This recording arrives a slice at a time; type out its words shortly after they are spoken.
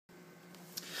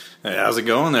Hey, how's it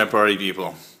going there, party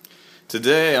people?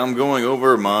 Today I'm going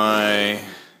over my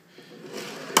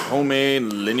homemade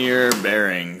linear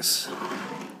bearings.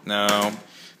 Now,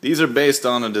 these are based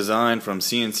on a design from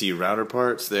CNC router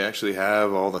parts. They actually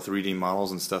have all the 3D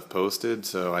models and stuff posted,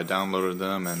 so I downloaded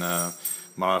them and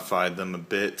modified them a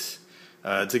bit.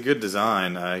 It's a good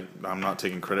design. I'm not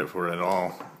taking credit for it at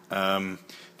all.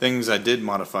 Things I did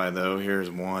modify though,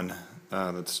 here's one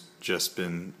that's just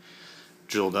been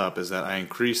drilled up, is that I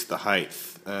increased the height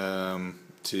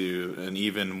to an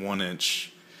even 1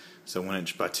 inch, so 1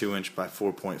 inch by 2 inch by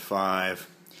 4.5.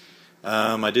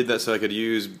 I did that so I could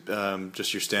use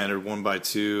just your standard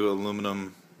 1x2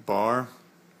 aluminum bar.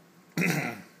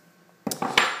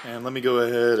 And let me go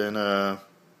ahead and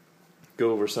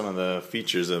go over some of the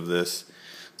features of this.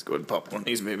 Let's go ahead and pop one of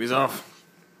these babies off.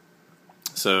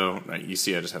 So you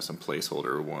see I just have some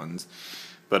placeholder ones.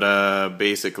 But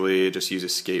basically, it just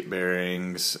uses skate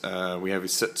bearings. We have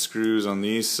set screws on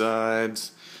these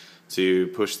sides to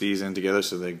push these in together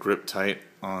so they grip tight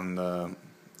on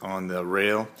the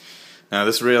rail. Now,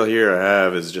 this rail here I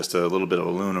have is just a little bit of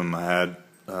aluminum I had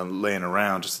laying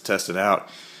around just to test it out.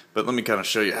 But let me kind of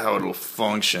show you how it will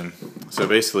function. So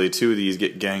basically, two of these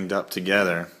get ganged up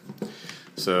together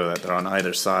so that they're on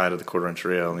either side of the 1/4 inch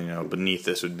rail. You know, beneath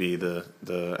this would be the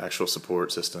actual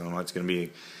support system. It's going to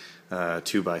be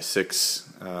 2x6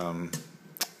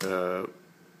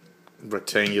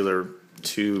 rectangular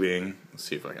tubing. Let's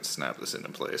see if I can snap this into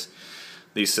place.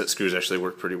 These set screws actually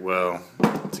work pretty well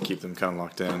to keep them kind of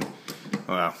locked in.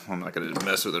 Well, I'm not going to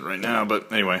mess with it right now,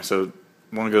 but anyway, so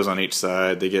one goes on each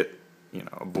side. They get, you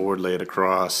know, a board laid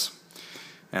across,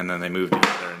 and then they move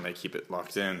together and they keep it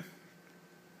locked in.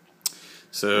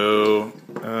 So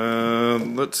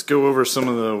let's go over some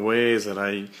of the ways that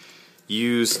I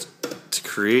used to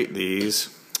create these.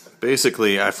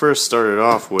 Basically, I first started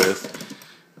off with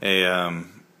a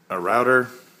router,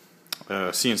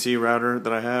 a CNC router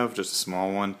that I have, just a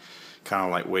small one, kind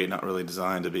of lightweight, not really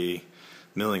designed to be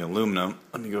milling aluminum.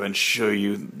 Let me go ahead and show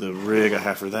you the rig I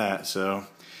have for that. So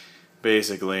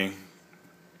basically,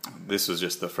 this was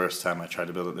just the first time I tried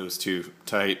to build it. It was too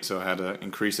tight, so I had to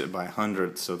increase it by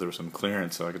 100th so there was some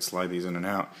clearance so I could slide these in and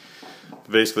out.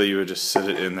 But basically, you would just sit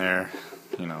it in there,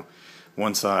 you know,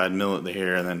 one side, mill it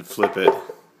here, and then flip it,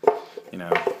 you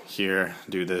know, here,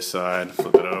 do this side,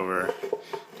 flip it over,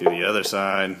 do the other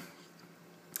side.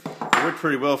 It worked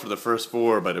pretty well for the first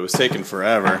 4, but it was taking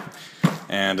forever,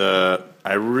 and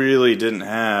I really didn't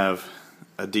have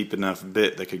a deep enough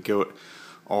bit that could go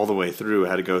all the way through. I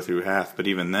had to go through half, but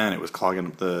even then it was clogging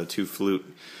up the 2 flute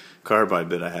carbide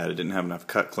bit I had. It didn't have enough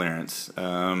cut clearance.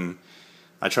 I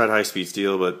tried high-speed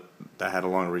steel, but that had a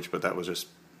long reach, but that was just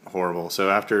horrible.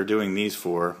 So after doing these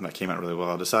 4, that came out really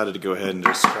well, I decided to go ahead and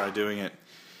just try doing it.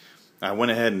 I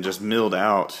went ahead and just milled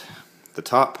out the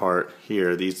top part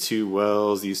here, these 2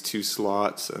 wells, these 2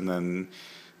 slots, and then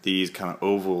these kind of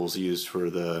ovals used for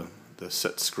the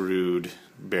set screwed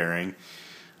bearing.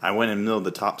 I went and milled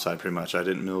the top side pretty much. I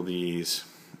didn't mill these,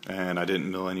 and I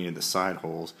didn't mill any of the side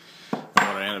holes. And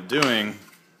what I ended up doing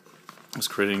was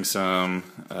creating some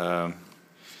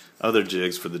other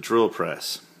jigs for the drill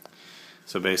press.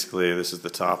 So basically, this is the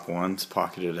top one. It's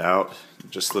pocketed out.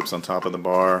 It just slips on top of the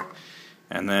bar.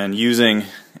 And then using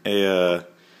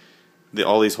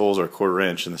all these holes are 1/4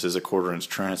 inch, and this is a 1/4 inch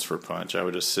transfer punch. I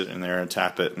would just sit in there and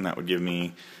tap it, and that would give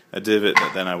me a divot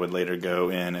that then I would later go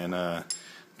in and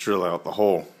drill out the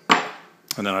hole.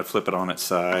 And then I'd flip it on its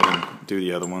side and do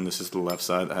the other one. This is the left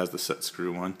side that has the set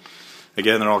screw one.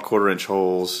 Again, they're all 1/4 inch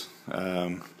holes.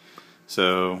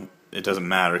 So it doesn't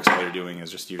matter because all you're doing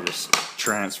is you're just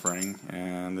transferring,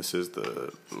 and this is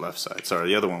the left side. Sorry,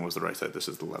 the other one was the right side. This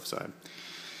is the left side.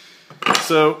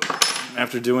 So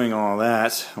after doing all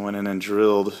that, I went in and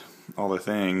drilled all the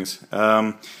things.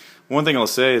 One thing I'll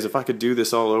say is if I could do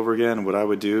this all over again, what I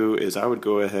would do is I would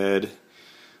go ahead,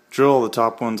 drill the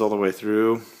top ones all the way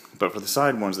through, but for the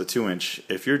side ones, the 2 inch,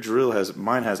 if your drill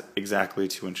mine has exactly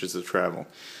 2 inches of travel,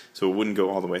 so it wouldn't go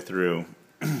all the way through.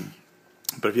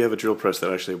 But if you have a drill press that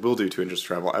actually will do 2 inches of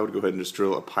travel, I would go ahead and just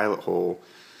drill a pilot hole,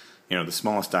 you know, the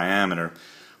smallest diameter,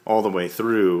 all the way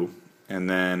through, and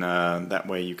then that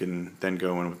way you can then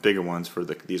go in with bigger ones for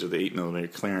these are the 8mm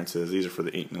clearances. These are for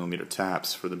the 8mm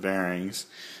taps for the bearings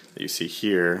that you see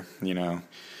here, you know.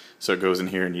 So it goes in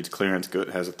here and needs clearance. It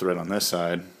has a thread on this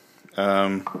side.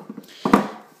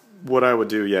 What I would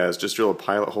do, yeah, is just drill a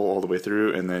pilot hole all the way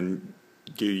through, and then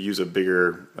use a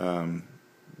bigger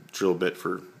drill bit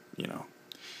for, you know,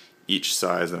 each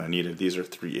size that I needed. These are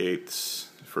 3/8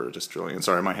 for just drilling. And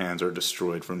sorry, my hands are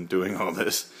destroyed from doing all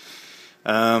this.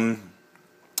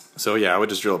 So yeah, I would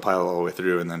just drill a pilot all the way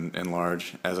through and then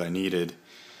enlarge as I needed.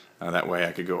 That way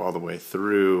I could go all the way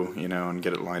through, you know, and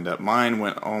get it lined up. Mine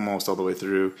went almost all the way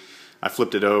through. I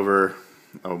flipped it over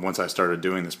once I started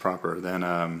doing this proper. Then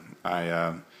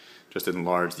I just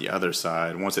enlarged the other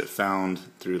side. Once it found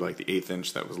through like the 1/8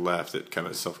 inch that was left, it kind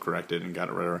of self-corrected and got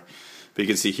it right. But you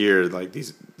can see here, like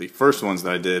the first ones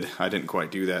that I did, I didn't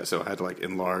quite do that, so I had to like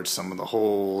enlarge some of the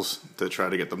holes to try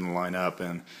to get them to line up,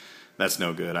 and that's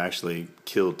no good. I actually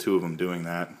killed 2 of them doing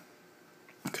that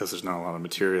because there's not a lot of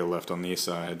material left on these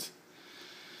sides.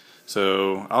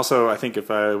 So also, I think if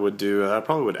I would do, I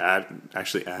probably would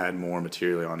actually add more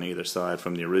material on either side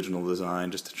from the original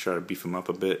design just to try to beef them up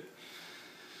a bit.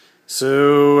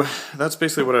 So that's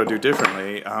basically what I would do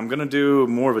differently. I'm going to do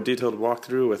more of a detailed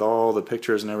walkthrough with all the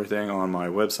pictures and everything on my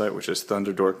website, which is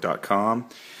ThunderDork.com.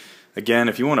 Again,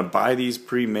 if you want to buy these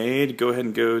pre-made, go ahead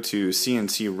and go to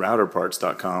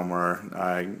CNCRouterparts.com, where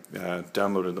I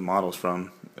downloaded the models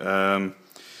from.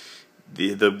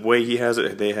 The way he has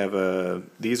it, they have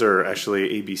these are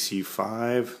actually ABC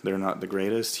 5. They're not the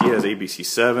greatest. He has ABC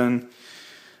 7.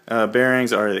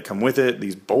 Bearings that come with it.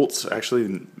 These bolts,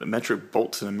 actually, metric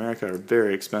bolts in America are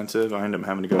very expensive. I end up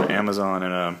having to go to Amazon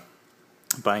and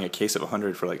buying a case of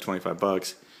 100 for like 25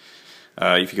 bucks.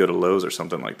 If you go to Lowe's or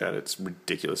something like that, it's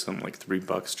ridiculous. Something like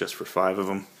 $3 just for 5 of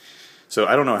them. So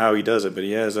I don't know how he does it, but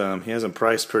he has them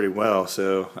priced pretty well.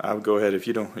 So I would go ahead, if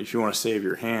you want to save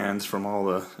your hands from all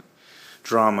the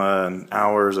drama and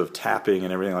hours of tapping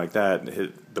and everything like that,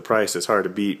 the price is hard to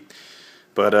beat.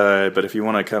 But if you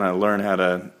want to kind of learn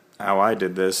how I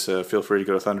did this, feel free to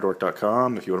go to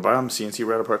ThunderDork.com. If you want to buy them,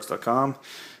 CNCRouterparts.com.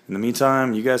 In the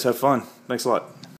meantime, you guys have fun. Thanks a lot.